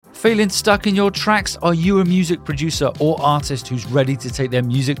Feeling stuck in your tracks? Are you a music producer or artist who's ready to take their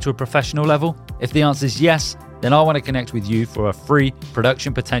music to a professional level? If the answer is yes, then I want to connect with you for a free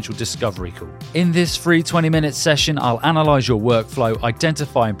production potential discovery call. In this free 20-minute session, I'll analyze your workflow,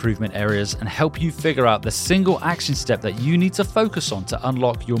 identify improvement areas, and help you figure out the single action step that you need to focus on to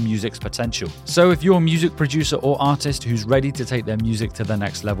unlock your music's potential. So if you're a music producer or artist who's ready to take their music to the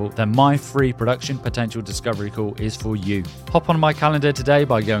next level, then my free production potential discovery call is for you. Hop on my calendar today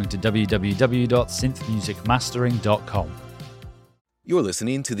by going to www.synthmusicmastering.com. You're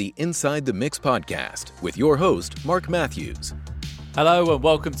listening to the Inside the Mix podcast with your host, Mark Matthews. Hello and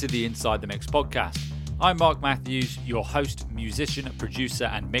welcome to the Inside the Mix podcast. I'm Mark Matthews, your host, musician, producer,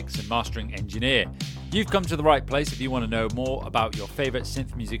 and mix and mastering engineer. You've come to the right place if you want to know more about your favorite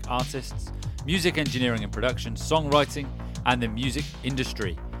synth music artists, music engineering and production, songwriting, and the music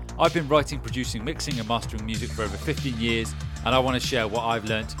industry. I've been writing, producing, mixing, and mastering music for over 15 years, and I want to share what I've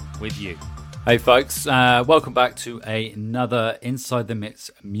learnt with you. Hey folks, welcome back to another Inside the Mix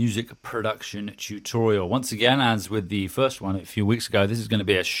music production tutorial. Once again, as with the first one a few weeks ago, this is going to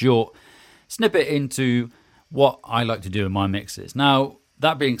be a short snippet into what I like to do in my mixes. Now,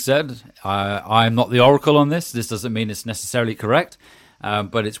 that being said, I'm not the oracle on this. This doesn't mean it's necessarily correct,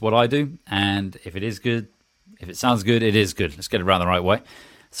 but it's what I do, and if it is good, if it sounds good, it is good. Let's get it around the right way.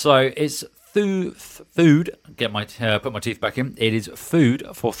 So it's food. Put my teeth back in. It is food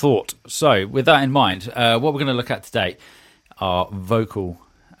for thought. So, with that in mind, what we're going to look at today are vocal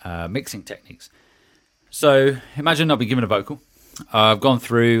mixing techniques. So, imagine I've been given a vocal. I've gone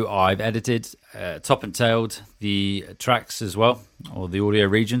through. I've edited, top and tailed the tracks as well, or the audio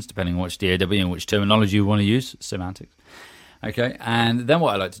regions, depending on which DAW and which terminology you want to use. Semantics. Okay, and then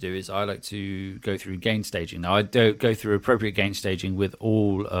what I like to do is I like to go through gain staging. Now, I do go through appropriate gain staging with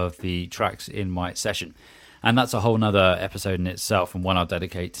all of the tracks in my session, and that's a whole nother episode in itself, and one I'll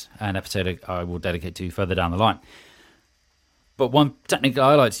dedicate, an episode I will dedicate to further down the line. But one technique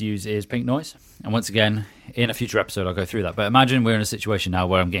I like to use is pink noise, and once again, in a future episode, I'll go through that. But imagine we're in a situation now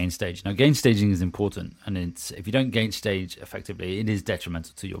where I'm gain staging. Now, gain staging is important, and if you don't gain stage effectively, it is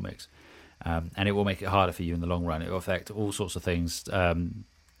detrimental to your mix. And it will make it harder for you in the long run. It will affect all sorts of things, in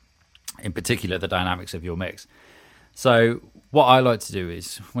particular the dynamics of your mix. So what I like to do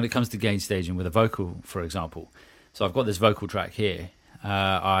is, when it comes to gain staging with a vocal, for example, so I've got this vocal track here,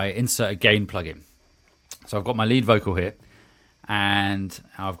 I insert a gain plugin. So I've got my lead vocal here, and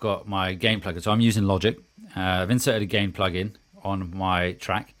I've got my gain plugin. So I'm using Logic. I've inserted a gain plugin on my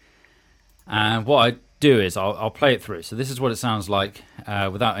track. And what I do is I'll play it through. So this is what it sounds like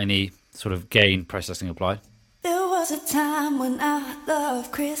without any sort of gain processing applied. There was a time when our love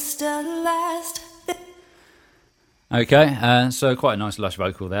crystallized. Okay, so quite a nice lush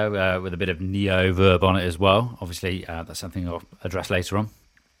vocal there with a bit of neo verb on it as well. Obviously, that's something I'll address later on.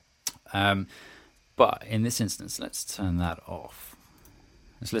 But in this instance, let's turn that off.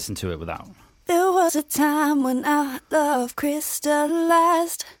 Let's listen to it without. There was a time when our love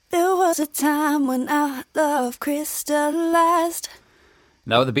crystallized. There was a time when our love crystallized.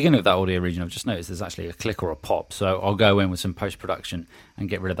 Now, at the beginning of that audio region, I've just noticed there's actually a click or a pop, so I'll go in with some post-production and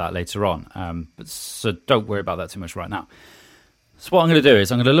get rid of that later on. So don't worry about that too much right now. So what I'm going to do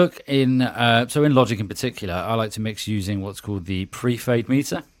is I'm going to look in, so in Logic in particular, I like to mix using what's called the pre-fade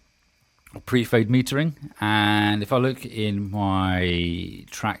meter, or pre-fade metering. And if I look in my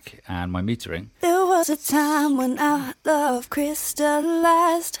track and my metering, there was a time when our love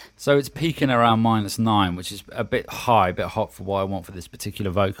crystallized. So it's peaking around -9, which is a bit high, a bit hot for what I want for this particular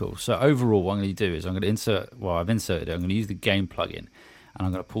vocal. So overall, what I'm going to do is I'm going to insert, well, I've inserted it. I'm going to use the gain plugin, and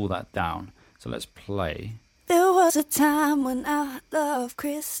I'm going to pull that down. So let's play. There was a time when our love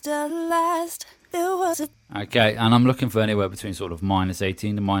crystallized. There was a... Okay, and I'm looking for anywhere between sort of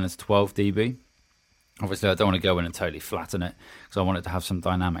 -18 to -12 dB. Obviously, I don't want to go in and totally flatten it, because I want it to have some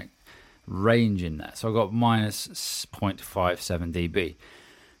dynamic range in there. So I've got -0.57 dB.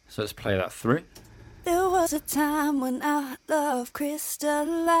 So let's play that through. There was a time when our love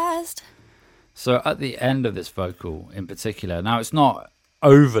crystallized. So at the end of this vocal in particular, now it's not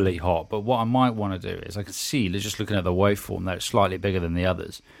overly hot, but what I might want to do is I can see, just looking at the waveform, that it's slightly bigger than the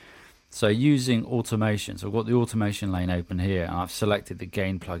others. So using automation, so I've got the automation lane open here, and I've selected the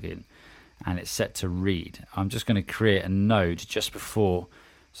gain plugin, and it's set to read. I'm just going to create a node just before.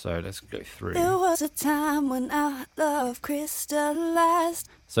 So let's go through. There was a time when our love crystallized.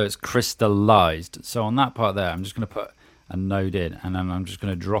 So it's crystallized. So on that part there, I'm just going to put a node in, and then I'm just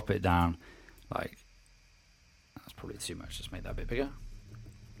going to drop it down. Like, that's probably too much. Just make that a bit bigger.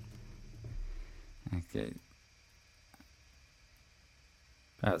 Okay.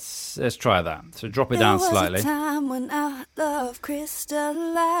 Let's try that. So drop it down slightly. There was a time when our love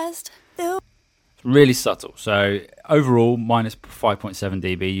crystallized. Really subtle. So overall, minus 5.7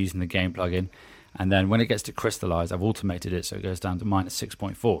 dB using the gain plugin. And then when it gets to crystallize, I've automated it so it goes down to minus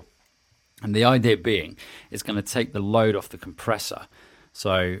 6.4. And the idea being, it's going to take the load off the compressor.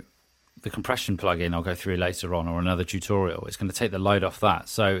 So the compression plugin I'll go through later on, or another tutorial, it's going to take the load off that.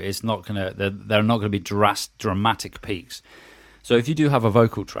 So it's not going to, there are not going to be dramatic peaks. So if you do have a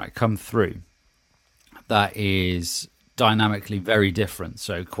vocal track come through that is dynamically very different,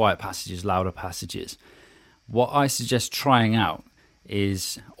 so quiet passages, louder passages, what I suggest trying out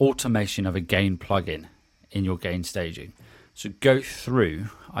is automation of a gain plugin in your gain staging. So go through,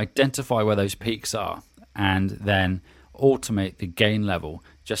 identify where those peaks are, and then automate the gain level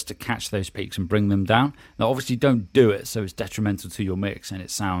just to catch those peaks and bring them down. Now, obviously, don't do it so it's detrimental to your mix and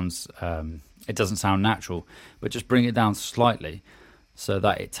it doesn't sound natural, but just bring it down slightly so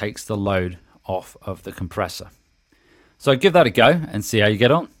that it takes the load off of the compressor. So give that a go and see how you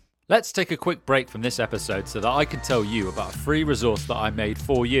get on. Let's take a quick break from this episode so that I can tell you about a free resource that I made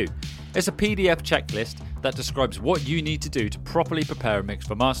for you. It's a PDF checklist that describes what you need to do to properly prepare a mix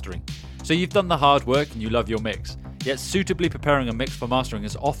for mastering. So you've done the hard work and you love your mix, yet suitably preparing a mix for mastering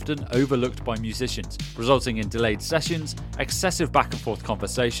is often overlooked by musicians, resulting in delayed sessions, excessive back and forth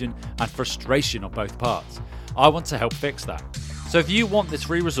conversation, and frustration on both parts. I want to help fix that. So if you want this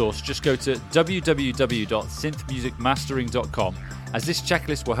free resource, just go to www.synthmusicmastering.com, as this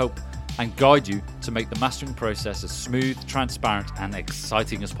checklist will help and guide you to make the mastering process as smooth, transparent, and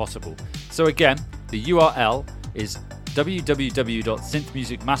exciting as possible. So again, the URL is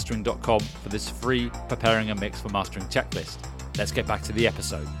www.synthmusicmastering.com for this free preparing a mix for mastering checklist. Let's get back to the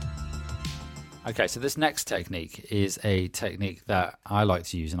episode. Okay, so this next technique is a technique that I like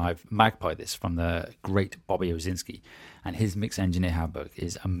to use, and I've magpied this from the great Bobby Owsinski, and his Mix Engineer Handbook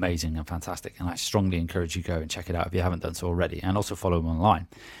is amazing and fantastic, and I strongly encourage you to go and check it out if you haven't done so already, and also follow him online.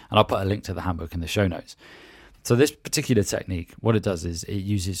 And I'll put a link to the handbook in the show notes. So this particular technique, what it does is it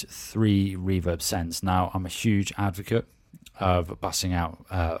uses 3 reverb sends. Now, I'm a huge advocate of busting out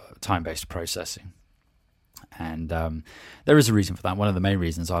time-based processing. And there is a reason for that. One of the main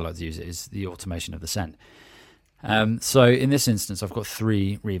reasons I like to use it is the automation of the send. So in this instance, I've got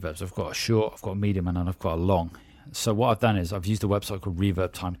 3 reverbs. I've got a short, I've got a medium, and then I've got a long. So what I've done is I've used a website called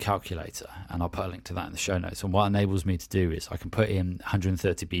Reverb Time Calculator, and I'll put a link to that in the show notes. And what enables me to do is I can put in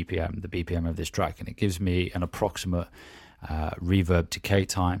 130 BPM, the BPM of this track, and it gives me an approximate reverb decay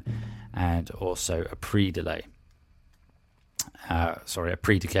time and also a pre-delay. A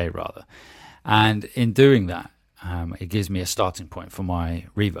pre-decay rather. And in doing that, it gives me a starting point for my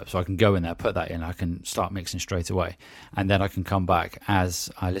reverb. So I can go in there, put that in, I can start mixing straight away. And then I can come back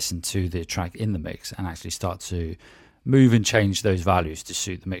as I listen to the track in the mix and actually start to move and change those values to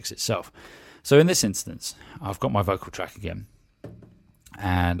suit the mix itself. So in this instance, I've got my vocal track again.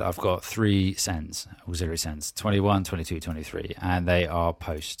 And I've got 3 sends, auxiliary sends, 21, 22, 23. And they are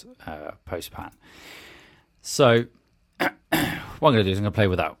post-pan. So what I'm going to do is I'm going to play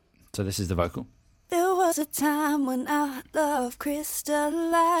without. So this is the vocal. There was a time when our love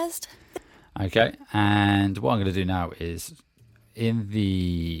crystallized. Okay, and what I'm going to do now is in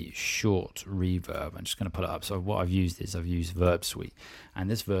the short reverb, I'm just going to put it up. So what I've used Verb Suite. And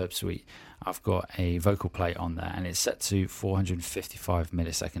this Verb Suite, I've got a vocal plate on there, and it's set to 455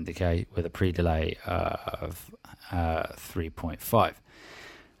 millisecond decay with a pre-delay of 3.5.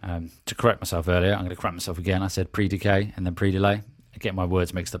 To correct myself earlier, I'm going to correct myself again. I said pre-decay and then pre-delay. I get my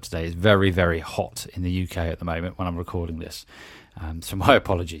words mixed up today. It's very, very hot in the UK at the moment when I'm recording this. So my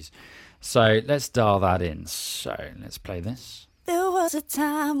apologies. So let's dial that in. So let's play this. There was a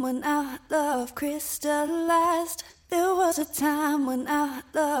time when our love crystallized. There was a time when our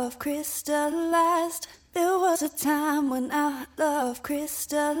love crystallized. There was a time when our love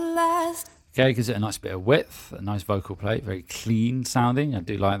crystallized. Okay, gives it a nice bit of width, a nice vocal plate, very clean sounding. I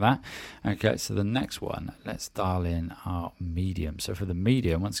do like that. Okay, so the next one, let's dial in our medium. So for the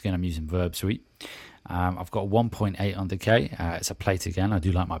medium, once again, I'm using Verb Suite. I've got 1.8 on decay. It's a plate again. I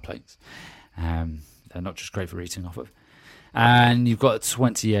do like my plates. They're not just great for eating off of. And you've got a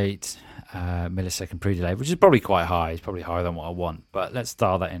 28 millisecond pre-delay, which is probably quite high. It's probably higher than what I want. But let's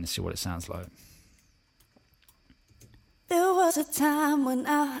dial that in and see what it sounds like. There was a time when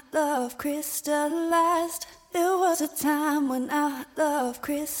our love crystallized. There was a time when our love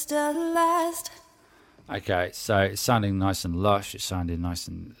crystallized. Okay, so it's sounding nice and lush. It's sounding nice,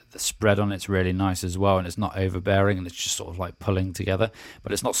 and the spread on it's really nice as well. And it's not overbearing, and it's just sort of like pulling together.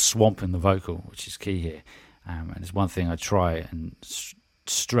 But it's not swamping the vocal, which is key here. And it's one thing I try and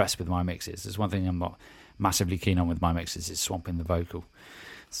stress with my mixes. There's one thing I'm not massively keen on with my mixes is swamping the vocal.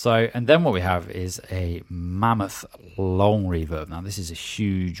 So, and then what we have is a mammoth long reverb. Now, this is a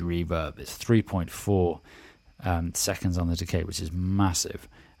huge reverb. It's 3.4 seconds on the decay, which is massive.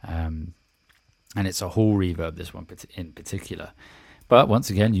 And it's a hall reverb, this one in particular. But once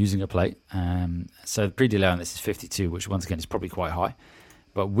again, using a plate. So the pre-delay on this is 52, which once again is probably quite high.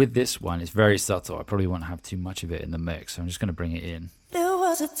 But with this one, it's very subtle. I probably won't have too much of it in the mix. So I'm just going to bring it in. There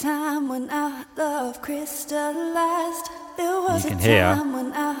was a time when our love crystallized. There was you can a hear time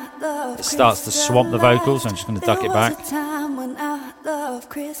when our love it starts to swamp the vocals. So I'm just going to duck it back. There was a time when our love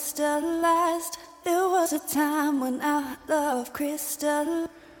crystallized. There was a time when our love crystallized.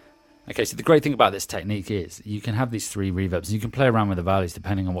 Okay, so the great thing about this technique is you can have these 3 reverbs. You can play around with the values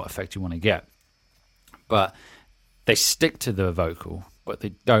depending on what effect you want to get. But they stick to the vocal, but they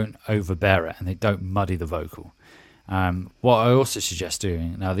don't overbear it and they don't muddy the vocal. What I also suggest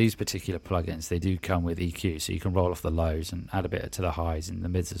doing, now these particular plugins, they do come with EQ, so you can roll off the lows and add a bit to the highs and the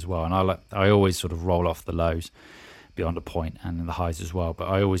mids as well. And I always sort of roll off the lows beyond a point and the highs as well, but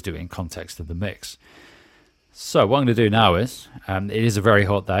I always do it in context of the mix. So what I'm going to do now is, it is a very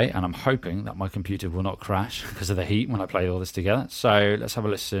hot day, and I'm hoping that my computer will not crash because of the heat when I play all this together. So let's have a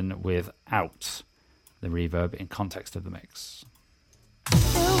listen without the reverb in context of the mix.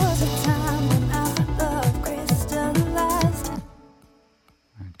 There was a time when our love crystallized.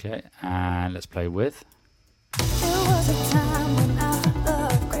 Okay, and let's play with. There was a time when our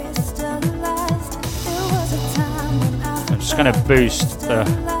love crystallized. There was a time when our I'm just going to boost the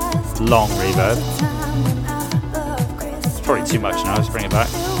long reverb. It's probably too much now, let's bring it back.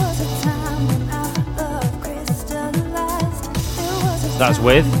 So that's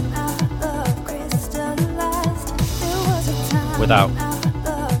with. Without.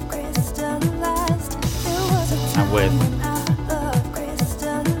 And with.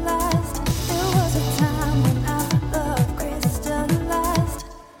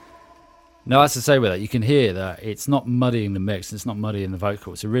 Now, as I say with that, you can hear that it's not muddying the mix, it's not muddying the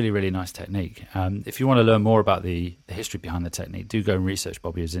vocal. It's a really, really nice technique. If you want to learn more about the history behind the technique, do go and research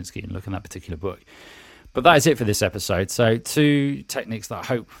Bobby Owsinski and look in that particular book. But that is it for this episode. So 2 techniques that I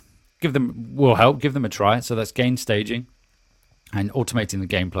hope will help. Give them a try. So that's gain staging and automating the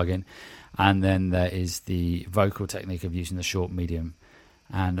gain plugin. And then there is the vocal technique of using the short, medium,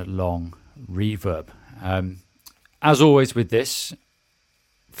 and long reverb. As always with this,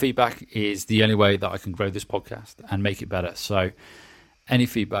 feedback is the only way that I can grow this podcast and make it better. So any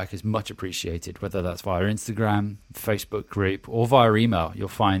feedback is much appreciated, whether that's via Instagram, Facebook group, or via email. You'll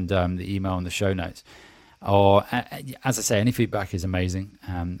find the email in the show notes. Or, as I say, any feedback is amazing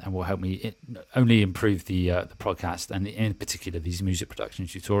and will help me only improve the podcast and in particular these music production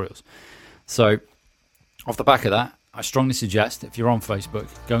tutorials. So off the back of that, I strongly suggest if you're on Facebook,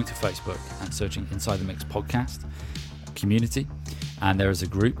 going to Facebook and searching Inside the Mix Podcast community. And there is a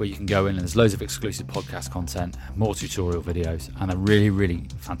group where you can go in and there's loads of exclusive podcast content, more tutorial videos, and a really, really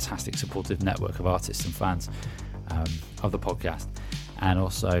fantastic supportive network of artists and fans of the podcast. And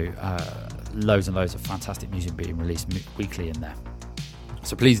also loads and loads of fantastic music being released weekly in there.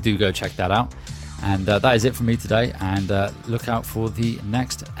 So please do go check that out. And that is it from me today. And look out for the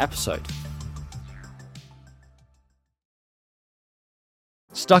next episode.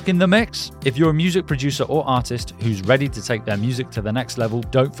 Stuck in the mix? If you're a music producer or artist who's ready to take their music to the next level,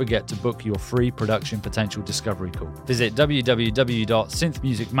 don't forget to book your free production potential discovery call. Visit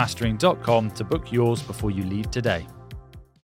www.synthmusicmastering.com to book yours before you leave today.